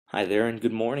Hi there and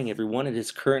good morning everyone. It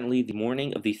is currently the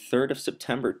morning of the 3rd of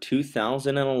September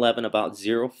 2011, about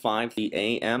 05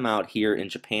 a.m. out here in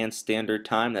Japan Standard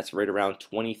Time. That's right around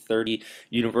 2030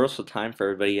 Universal Time for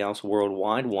everybody else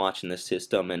worldwide watching this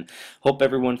system. And hope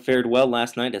everyone fared well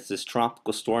last night as this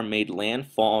tropical storm made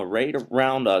landfall right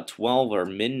around 12 or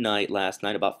midnight last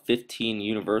night, about 15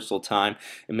 Universal Time.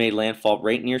 It made landfall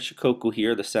right near Shikoku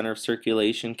here. The center of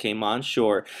circulation came on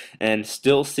shore, and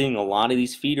still seeing a lot of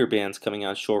these feeder bands coming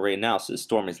on shore right now. So the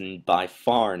storm is by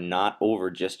far not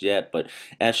over just yet, but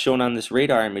as shown on this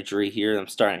radar imagery here I'm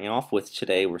starting off with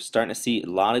today, we're starting to see a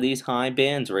lot of these high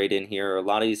bands right in here, a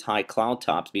lot of these high cloud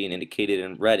tops being indicated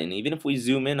in red. And even if we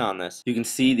zoom in on this, you can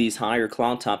see these higher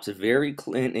cloud tops are very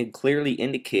clearly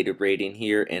indicated right in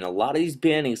here, and a lot of these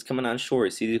bandings coming on shore.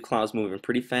 You see these clouds moving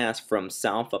pretty fast from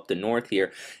south up to north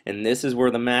here, and this is where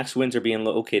the max winds are being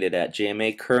located at.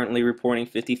 JMA currently reporting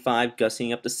 55,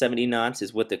 gusting up to 70 knots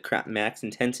is what the max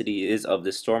intensity is of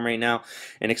this storm right now.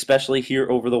 And especially here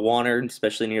over the water,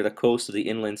 especially near the coast of the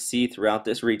inland sea throughout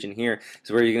this region here,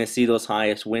 is where you're going to see those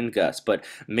highest wind gusts. But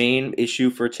main issue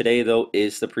for today though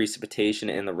is the precipitation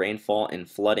and the rainfall and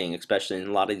flooding, especially in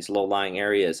a lot of these low-lying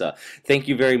areas. Thank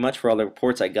you very much for all the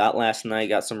reports I got last night.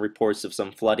 Got some reports of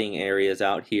some flooding areas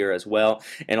out here as well,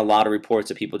 and a lot of reports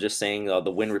of people just saying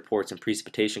the wind reports and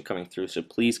precipitation coming through. So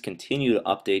please continue to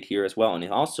update here as well. And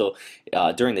also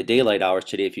during the daylight hours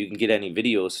today, if you can get any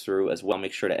videos through as well,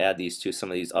 make sure to add these to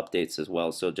some of these updates as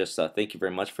well. So just thank you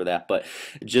very much for that. But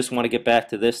just want to get back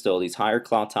to this though, these higher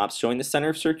cloud tops showing the center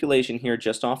of circulation here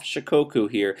just off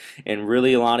Shikoku here, and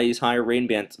really a lot of these higher rain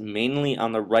bands mainly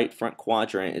on the right front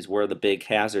quadrant is where the big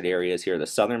hazard area is here. The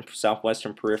southern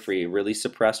southwestern periphery really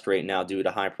suppressed right now due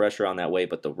to high pressure on that way,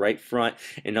 but the right front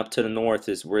and up to the north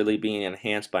is really being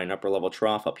enhanced by an upper level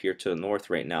trough up here to the north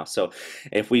right now. So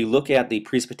if we look at the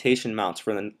precipitation amounts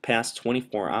for the past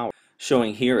 24 hours,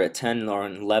 showing here at 10 or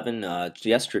 11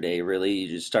 yesterday, really you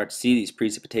just start to see these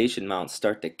precipitation amounts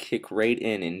start to kick right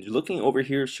in. And looking over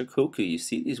here Shikoku, you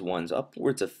see these ones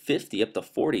upwards of 50, up to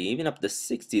 40, even up to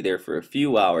 60 there for a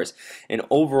few hours. And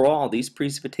overall these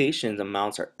precipitation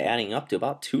amounts are adding up to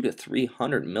about 200 to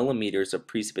 300 millimeters of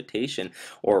precipitation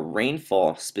or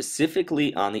rainfall,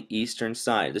 specifically on the eastern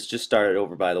side. This just started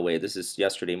over, by the way, this is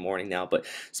yesterday morning now, but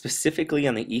specifically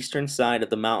on the eastern side of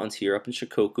the mountains here up in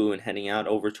Shikoku and heading out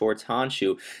over towards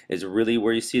Honshu is really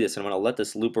where you see this. And I'm going to let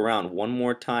this loop around one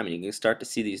more time, and you can start to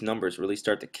see these numbers really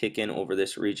start to kick in over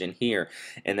this region here.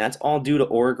 And that's all due to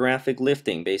orographic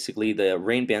lifting, basically the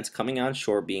rain bands coming on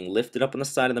shore, being lifted up on the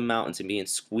side of the mountains and being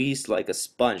squeezed like a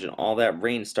sponge, and all that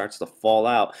rain starts to fall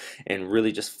out and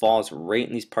really just falls right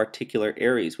in these particular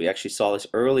areas. We actually saw this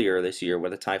earlier this year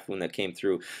with a typhoon that came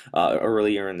through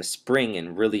earlier in the spring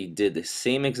and really did the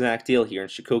same exact deal here in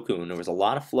Shikoku, and there was a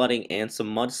lot of flooding and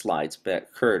some mudslides that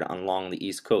occurred along the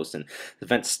east coast. And the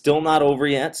event's still not over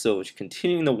yet, so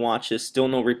continuing to watch this. Still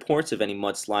no reports of any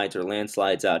mudslides or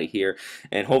landslides out of here,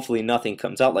 and hopefully nothing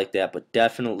comes out like that, but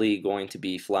definitely going to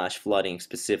be flash flooding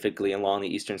specifically along the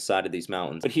eastern side of these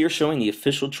mountains. But here showing the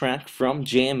official track from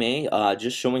JMA,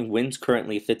 just showing winds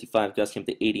currently 55 gusting up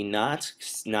to 80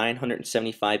 knots,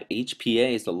 975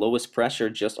 HPA is the lowest pressure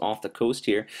just off the coast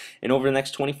here. And over the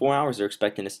next 24 hours they're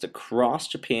expecting this to cross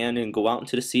Japan and go out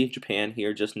into the Sea of Japan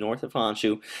here just north of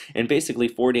Honshu, and basically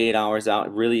 48 hours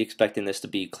out really expecting this to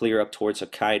be clear up towards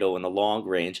Hokkaido in the long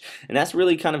range. And that's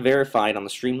really kind of verified on the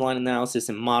streamline analysis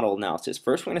and model analysis.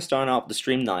 First we're going to start off with the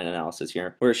streamline analysis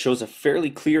here, where it shows a fairly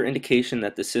clear indication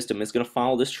that the system is going to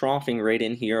follow this troughing right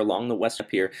in here along the west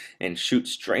up here and shoot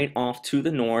straight off to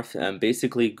the north,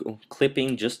 basically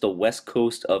clipping just the west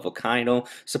coast of Hokkaido.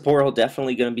 Sapporo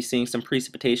definitely going to be seeing some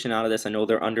precipitation out of this. I know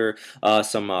they're under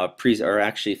some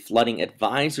actually flooding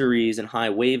advisories and high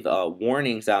wave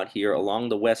warnings out here along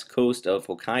the west coast of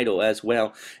Hokkaido as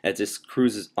well as this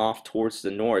cruises off towards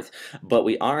the north. But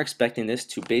we are expecting this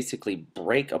to basically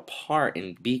break apart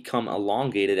and become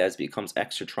elongated as it becomes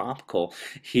extratropical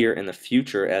here in the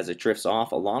future as it drifts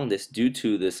off along this due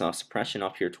to this suppression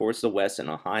up here towards the west and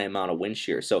a high amount of wind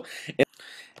shear. So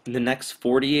in the next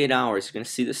 48 hours, you're going to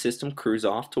see the system cruise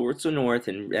off towards the north,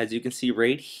 and as you can see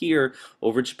right here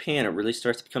over Japan, it really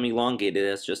starts to become elongated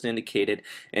as just indicated,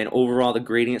 and overall the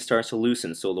gradient starts to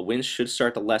loosen, so the winds should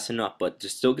start to lessen up, but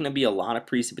there's still going to be a lot of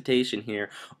precipitation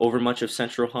here over much of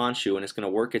central Honshu, and it's going to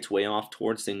work its way off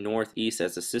towards the northeast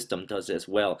as the system does as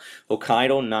well.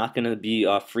 Hokkaido not going to be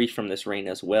free from this rain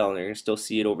as well, and you're going to still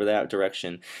see it over that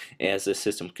direction as the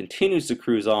system continues to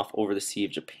cruise off over the Sea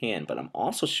of Japan. But I'm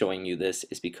also showing you this this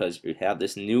is because we have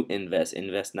this new Invest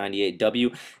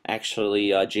 98W. Actually,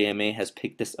 JMA has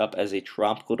picked this up as a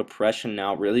tropical depression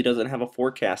now. It really doesn't have a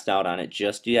forecast out on it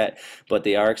just yet, but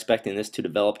they are expecting this to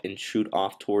develop and shoot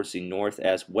off towards the north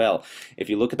as well. If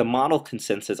you look at the model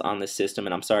consensus on this system,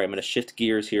 and I'm sorry, I'm going to shift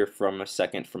gears here from a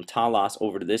second from Talas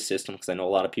over to this system because I know a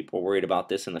lot of people are worried about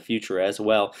this in the future as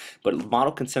well, but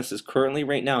model consensus currently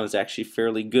right now is actually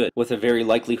fairly good, with a very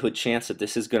likelihood chance that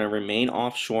this is going to remain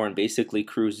offshore and basically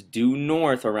cruise due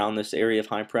north around this area of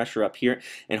high pressure up here,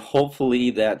 and hopefully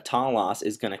that Talas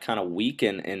is going to kind of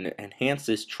weaken and enhance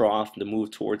this trough to move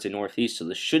towards the northeast, so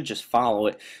this should just follow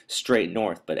it straight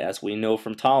north. But as we know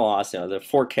from Talas, the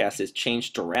forecast has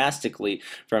changed drastically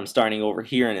from starting over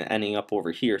here and ending up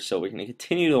over here, so we're going to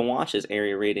continue to watch this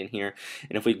area right in here.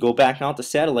 And if we go back out to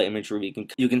satellite imagery,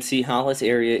 you can see how this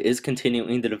area is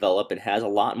continuing to develop. It has a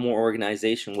lot more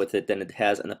organization with it than it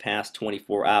has in the past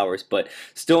 24 hours, but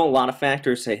still a lot of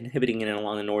factors inhibiting it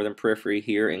along the northern periphery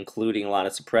here, including a lot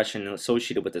of suppression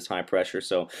associated with this high pressure.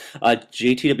 So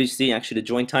JTWC, actually the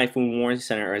Joint Typhoon Warning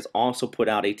Center, has also put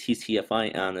out a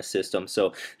TCFI on the system.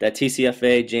 So that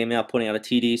TCFA, JML putting out a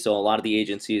TD, so a lot of the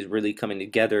agencies really coming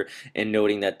together and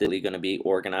noting that they're going to be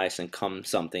organized and come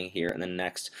something here in the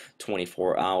next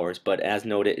 24 hours. But as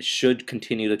noted, it should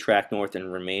continue to track north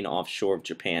and remain offshore of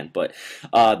Japan. But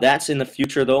that's in the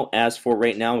future though. As for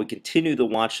right now, we continue to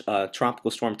watch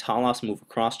Tropical Storm Talas move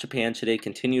across Japan today.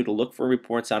 Continue to look for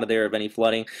reports out of there of any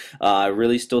flooding.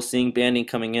 Really still seeing banding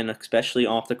coming in, especially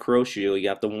off the Kuroshio. You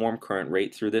have the warm current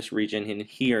right through this region in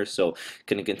here, so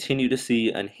going to continue to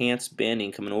see enhanced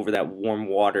banding coming over that warm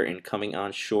water and coming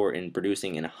on shore and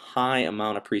producing a high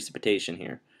amount of precipitation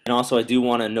here. And also, I do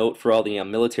want to note for all the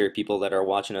military people that are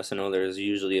watching us, I know there's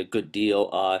usually a good deal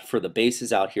for the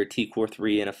bases out here, T-Core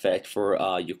 3 in effect for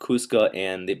Yokosuka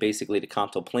and basically the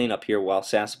Kanto Plain up here, while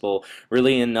Sasebo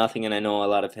really in nothing, and I know a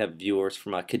lot of have viewers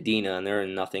from Kadena, and they're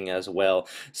in nothing as well.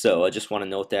 So I just want to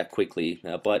note that quickly.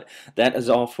 But that is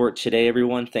all for today,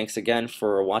 everyone. Thanks again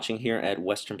for watching here at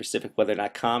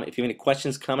westernpacificweather.com. If you have any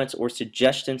questions, comments, or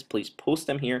suggestions, please post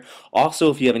them here.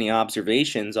 Also, if you have any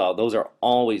observations, those are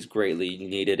always greatly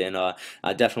needed, and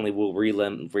I definitely will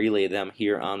relay them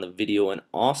here on the video. And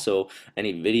also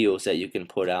any videos that you can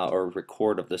put out or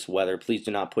record of this weather, please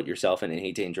do not put yourself in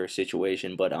any dangerous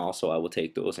situation, but also I will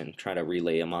take those and try to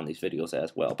relay them on these videos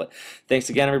as well. But thanks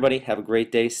again, everybody. Have a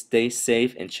great day, stay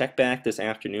safe, and check back this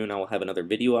afternoon. I will have another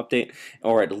video update,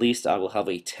 or at least I will have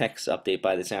a text update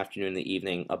by this afternoon in the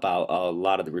evening about a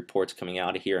lot of the reports coming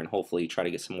out of here, and hopefully try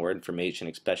to get some more information,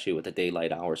 especially with the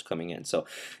daylight hours coming in. So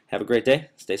have a great day,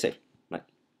 stay safe.